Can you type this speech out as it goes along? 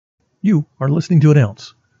You are listening to An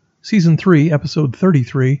Ounce. Season 3, Episode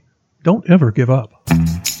 33, Don't Ever Give Up.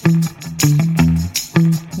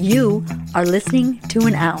 You are listening to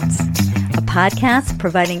An Ounce, a podcast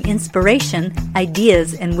providing inspiration,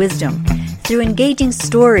 ideas, and wisdom through engaging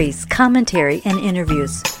stories, commentary, and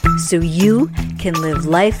interviews, so you can live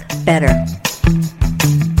life better.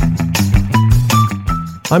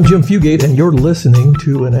 I'm Jim Fugate, and you're listening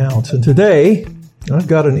to An Ounce. And today, I've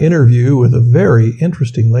got an interview with a very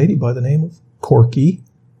interesting lady by the name of Corky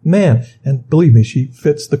Mann. And believe me, she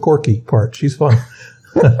fits the Corky part. She's fun.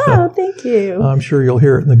 Oh, thank you. I'm sure you'll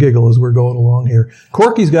hear it in the giggle as we're going along here.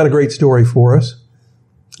 Corky's got a great story for us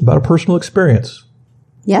about a personal experience.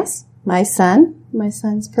 Yes, my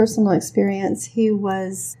son's personal experience. He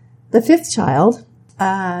was the fifth child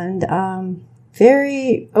and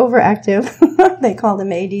very overactive. They called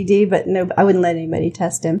him ADD, but no, I wouldn't let anybody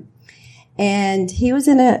test him. And he was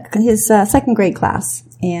in his second grade class,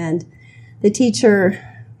 and the teacher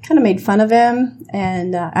kind of made fun of him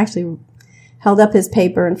and actually held up his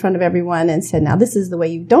paper in front of everyone and said, "Now this is the way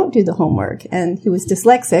you don't do the homework." And he was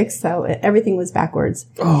dyslexic, so everything was backwards.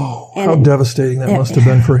 Oh, and how devastating that must have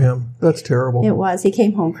been for him. That's terrible. It was. He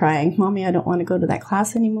came home crying, "Mommy, I don't want to go to that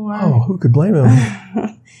class anymore." Oh, who could blame him?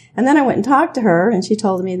 And then I went and talked to her, and she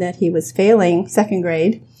told me that he was failing second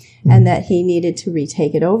grade and that he needed to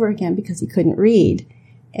retake it over again because he couldn't read.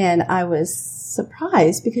 And I was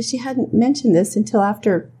surprised because she hadn't mentioned this until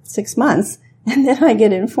after 6 months, and then I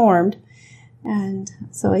get informed. And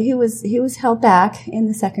so he was held back in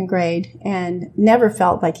the second grade and never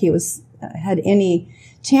felt like he had any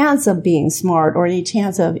chance of being smart or any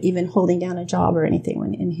chance of even holding down a job or anything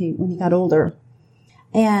when he got older.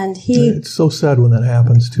 And it's so sad when that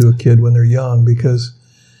happens to a kid when they're young, because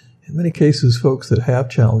in many cases, folks that have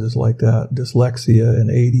challenges like that, dyslexia and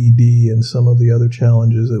ADD and some of the other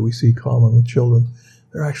challenges that we see common with children,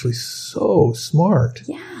 they're actually so smart.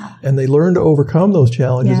 Yeah. And they learn to overcome those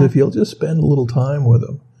challenges if you'll just spend a little time with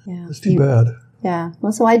them. Yeah. It's too bad. Yeah.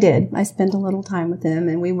 Well, so I did. I spent a little time with him,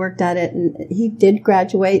 and we worked at it, and he did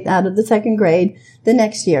graduate out of the second grade the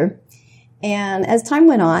next year. And as time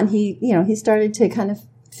went on, he started to kind of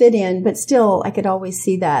fit in, but still I could always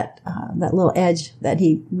see that little edge that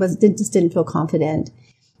he just didn't feel confident.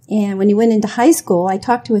 And when he went into high school, I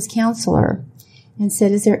talked to his counselor and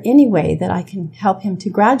said, "Is there any way that I can help him to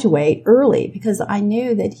graduate early?" Because I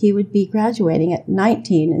knew that he would be graduating at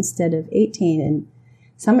 19 instead of 18, and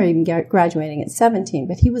some are even graduating at 17.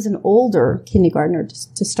 But he was an older kindergartner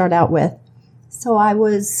to start out with, so I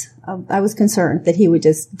was concerned that he would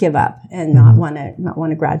just give up and not want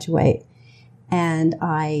to graduate. And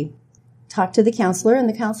I talked to the counselor, and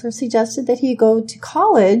the counselor suggested that he go to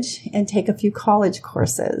college and take a few college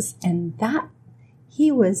courses. And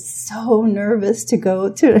he was so nervous to go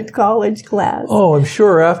to a college class. Oh, I'm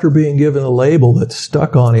sure after being given a label that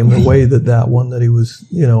stuck on him the way that one that he was,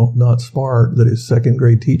 not smart, that his second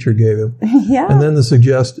grade teacher gave him. Yeah. And then the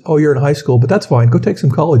suggest, "Oh, you're in high school, but that's fine. Go take some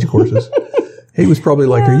college courses." He was probably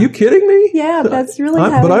like, "Are you kidding me?" Yeah, that's really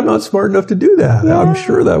but I'm not smart enough to do that. Yeah. I'm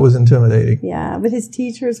sure that was intimidating. Yeah, but his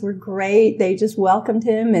teachers were great. They just welcomed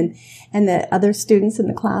him, and the other students in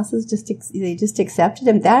the classes just accepted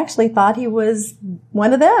him. They actually thought he was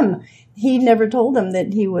one of them. He never told them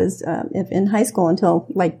that he was in high school until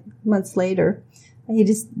like months later. He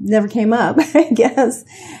just never came up, I guess.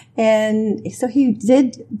 And so he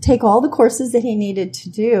did take all the courses that he needed to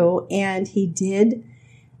do, and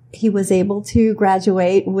he was able to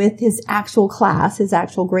graduate with his actual class, his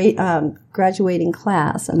actual great graduating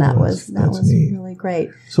class, and that was neat. Really great.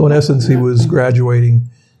 So in essence, he was graduating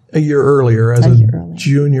a year earlier. As a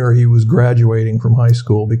junior, he was graduating from high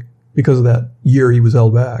school because of that year he was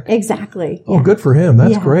held back. Exactly. Oh, good for him.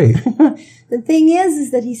 That's great. The thing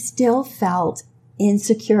is that he still felt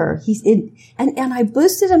insecure. And I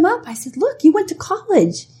boosted him up. I said, "Look, you went to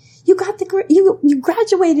college. You got you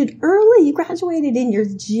graduated early. You graduated in your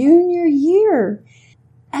junior year."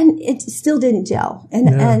 And it still didn't gel.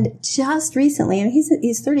 And just recently, and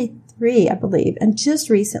he's 33, I believe, and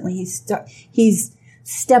just recently he's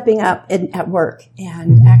stepping up at work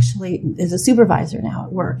and actually is a supervisor now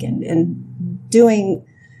at work and doing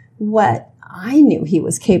what I knew he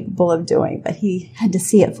was capable of doing, but he had to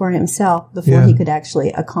see it for himself before he could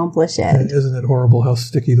actually accomplish it. And isn't it horrible how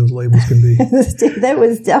sticky those labels can be? That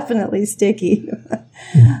was definitely sticky.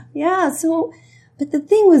 So, but the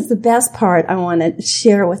thing was, the best part I want to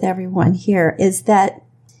share with everyone here is that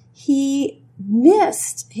he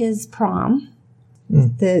missed his prom,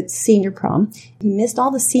 the senior prom. He missed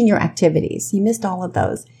all the senior activities. He missed all of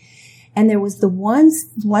those. And there was the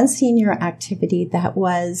one senior activity that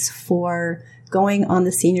was for going on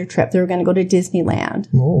the senior trip. They were going to go to Disneyland.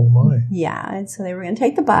 Oh, my. Yeah, and so they were going to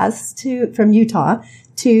take the bus from Utah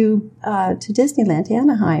to Disneyland, to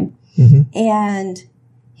Anaheim. Mm-hmm. And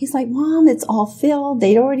he's like, Mom, it's all filled.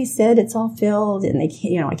 They'd already said it's all filled, and they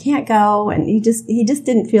can't, I can't go. And he just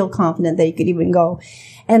didn't feel confident that he could even go.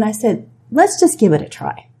 And I said, let's just give it a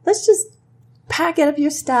try. Let's just pack up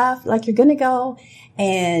your stuff like you're going to go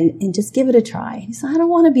and just give it a try. He said, I don't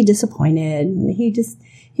want to be disappointed. And he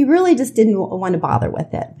really just didn't want to bother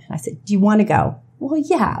with it. I said, do you want to go? Well,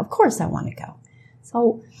 yeah, of course I want to go.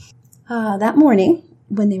 So that morning,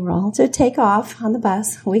 when they were all to take off on the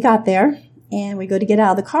bus, we got there and we go to get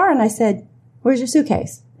out of the car. And I said, where's your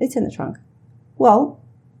suitcase? It's in the trunk. Well,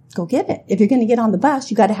 go get it. If you're going to get on the bus,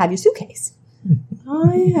 you got to have your suitcase.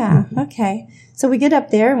 Oh, yeah. Okay. So we get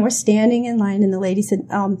up there and we're standing in line and the lady said,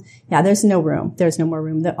 yeah, there's no room. There's no more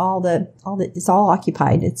room. It's all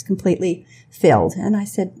occupied. It's completely filled. And I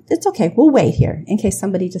said, it's okay. We'll wait here in case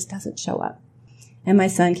somebody just doesn't show up. And my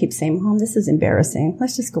son keeps saying, Mom, this is embarrassing.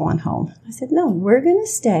 Let's just go on home. I said, no, we're going to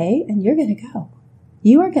stay and you're going to go.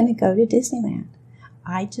 You are going to go to Disneyland.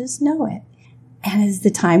 I just know it. And as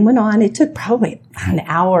the time went on, it took probably an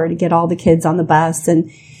hour to get all the kids on the bus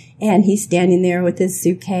and he's standing there with his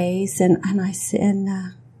suitcase and I said,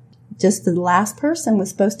 just the last person was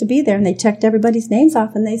supposed to be there and they checked everybody's names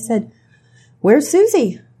off and they said, where's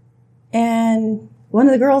Susie? And one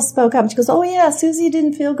of the girls spoke up and she goes, oh yeah, Susie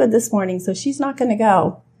didn't feel good this morning, so she's not going to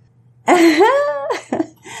go.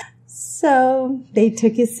 So they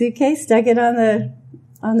took his suitcase, stuck it on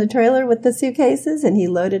the trailer with the suitcases, and he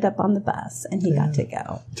loaded up on the bus, and he got to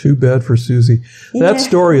go. Too bad for Susie. That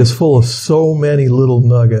story is full of so many little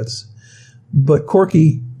nuggets. But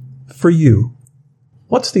Corky, for you,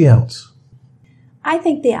 what's the ounce? I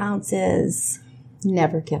think the ounce is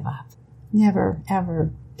never give up. Never,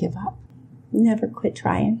 ever give up. Never quit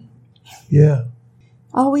trying. Yeah.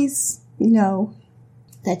 Always know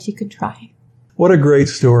that you can try. What a great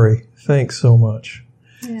story. Thanks so much.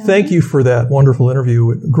 Yeah. Thank you for that wonderful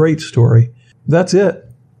interview. Great story. That's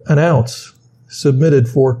it. An ounce submitted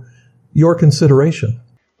for your consideration.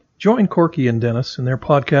 Join Corky and Dennis in their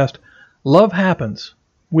podcast, Love Happens,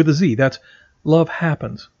 with a Z. That's Love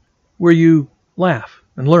Happens, where you laugh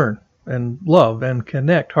and learn and love and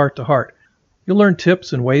connect heart to heart. You'll learn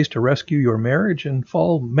tips and ways to rescue your marriage and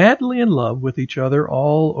fall madly in love with each other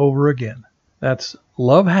all over again. That's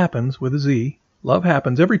Love Happens with a Z. Love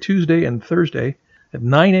Happens every Tuesday and Thursday at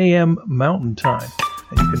 9 a.m. Mountain Time,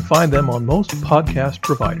 and you can find them on most podcast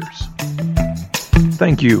providers.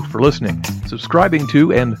 Thank you for listening, subscribing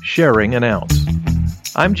to, and sharing an ounce.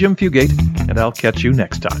 I'm Jim Fugate, and I'll catch you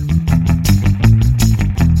next time.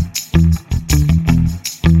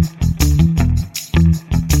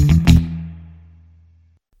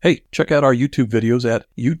 Hey, check out our YouTube videos at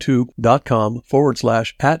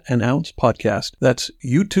youtube.com/@an ounce podcast. That's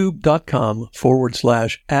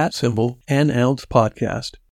youtube.com/@an ounce podcast.